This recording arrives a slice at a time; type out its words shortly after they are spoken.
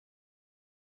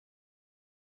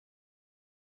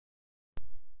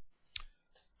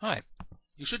Hi,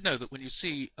 you should know that when you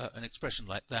see an expression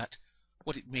like that,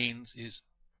 what it means is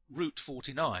root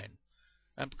 49.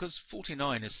 And because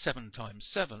 49 is 7 times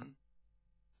 7,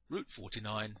 root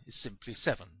 49 is simply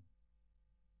 7.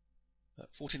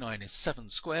 49 is 7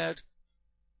 squared.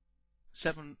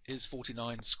 7 is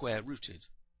 49 square rooted.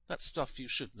 That's stuff you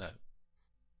should know.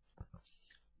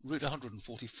 Root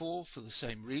 144 for the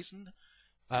same reason.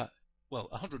 Well,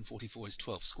 144 is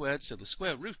 12 squared, so the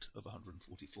square root of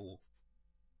 144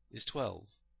 is 12.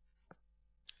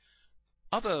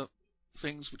 Other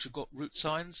things which have got root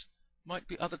signs might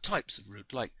be other types of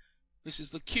root, like this is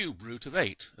the cube root of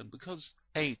 8, and because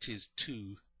 8 is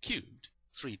 2 cubed,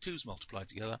 3 2's multiplied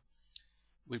together,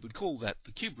 we would call that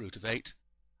the cube root of 8,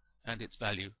 and its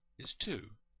value is 2.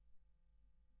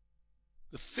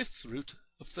 The fifth root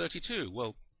of 32,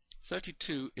 well,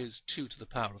 32 is 2 to the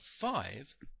power of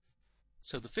 5,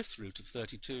 so the fifth root of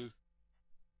 32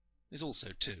 is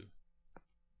also 2.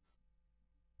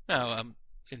 Now,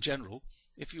 in general,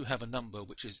 if you have a number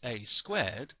which is a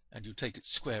squared and you take its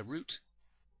square root,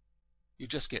 you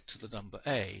just get to the number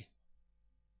a.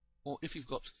 Or if you've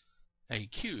got a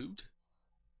cubed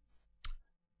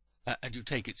and you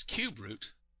take its cube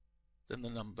root, then the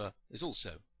number is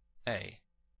also a.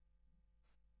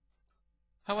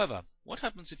 However, what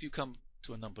happens if you come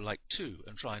to a number like 2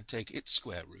 and try and take its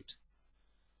square root?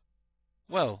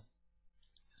 Well,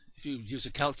 if you use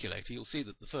a calculator, you'll see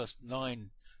that the first 9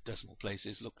 decimal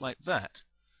places look like that.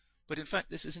 But in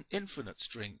fact, this is an infinite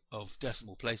string of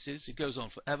decimal places. It goes on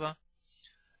forever,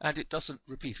 and it doesn't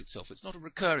repeat itself. It's not a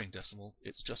recurring decimal.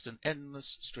 It's just an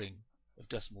endless string of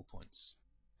decimal points.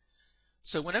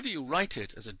 So whenever you write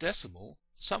it as a decimal,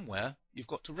 somewhere you've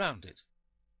got to round it.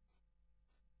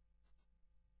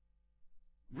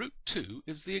 Root 2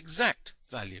 is the exact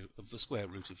value of the square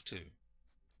root of 2.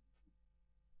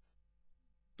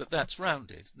 But that's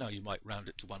rounded. Now you might round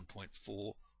it to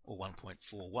 1.4 or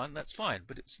 1.41, that's fine,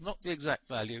 but it's not the exact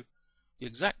value. The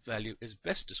exact value is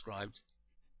best described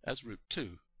as root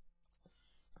 2.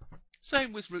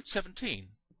 Same with root 17.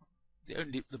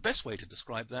 The best way to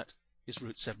describe that is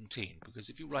root 17, because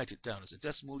if you write it down as a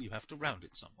decimal, you have to round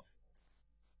it somewhere.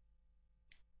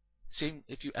 Same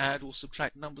if you add or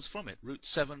subtract numbers from it. Root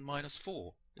 7 minus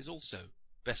 4 is also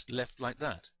best left like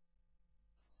that.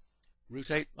 Root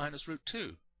 8 minus root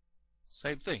 2,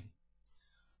 same thing.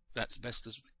 That's best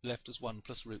left as 1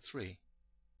 plus root 3.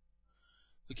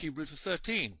 The cube root of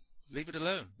 13, leave it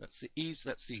alone. That's the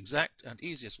exact and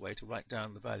easiest way to write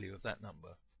down the value of that number.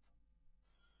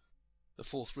 The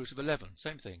fourth root of 11,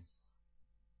 same thing.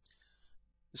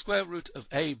 The square root of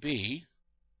AB,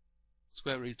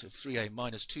 square root of 3a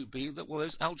minus 2b, well,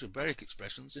 those algebraic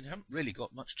expressions, and you haven't really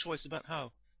got much choice about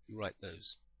how you write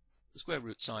those. The square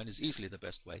root sign is easily the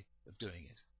best way of doing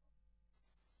it.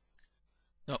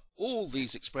 Now, all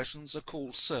these expressions are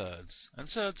called surds, and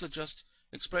surds are just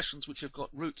expressions which have got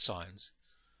root signs.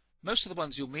 Most of the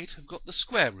ones you'll meet have got the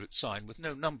square root sign with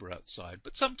no number outside,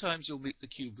 but sometimes you'll meet the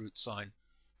cube root sign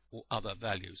or other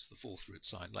values, the fourth root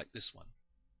sign, like this one.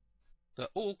 They're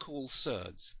all called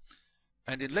surds,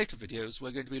 and in later videos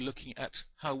we're going to be looking at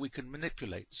how we can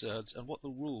manipulate surds and what the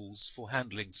rules for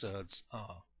handling surds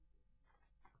are.